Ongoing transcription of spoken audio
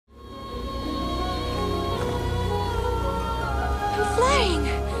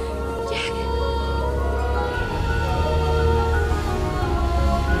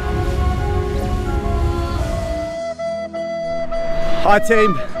Hi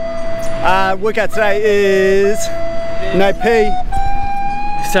team, workout today is no pee.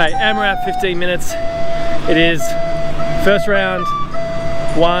 So AMRAP 15 minutes. It is first round,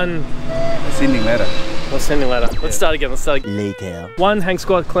 one Ascending ladder. ascending ladder. Let's start again, Later. One hang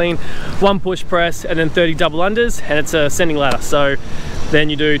squat clean, one push press, and then 30 double unders, and it's a ascending ladder. So then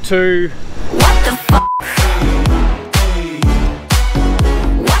you do two. What the fuck?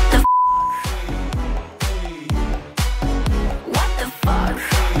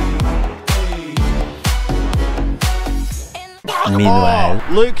 Meanwhile,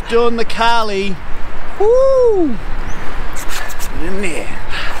 oh, Luke doing the Carly. Woo! In there.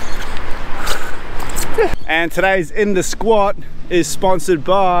 And today's In the Squat is sponsored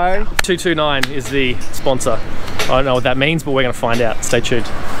by 229 is the sponsor. I don't know what that means, but we're gonna find out. Stay tuned.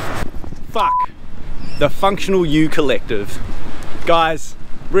 Fuck the Functional U Collective. Guys,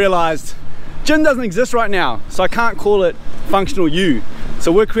 realized gym doesn't exist right now, so I can't call it Functional U.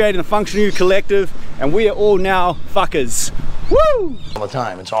 So we're creating a Functional U Collective, and we are all now fuckers. Woo! All the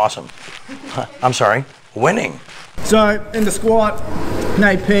time, it's awesome. I'm sorry, winning. So, in the squat,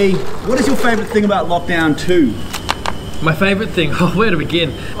 no pee. What is your favorite thing about lockdown 2? My favorite thing, oh, where to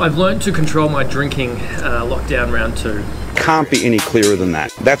begin? I've learned to control my drinking lockdown round 2. Can't be any clearer than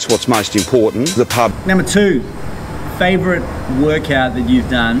that. That's what's most important. The pub. Number 2, favorite workout that you've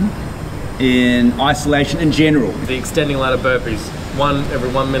done in isolation in general? The extending ladder burpees. One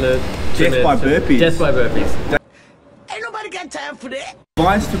every 1 minute. Death by burpees. Death by burpees. Ain't nobody got time for that.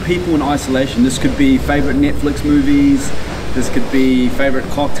 Advice for people in isolation. This could be favorite Netflix movies. This could be favorite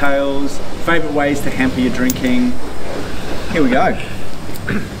cocktails. Favorite ways to hamper your drinking. Here we go.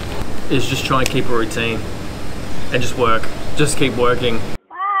 Is just try and keep a routine and just work. Just keep working.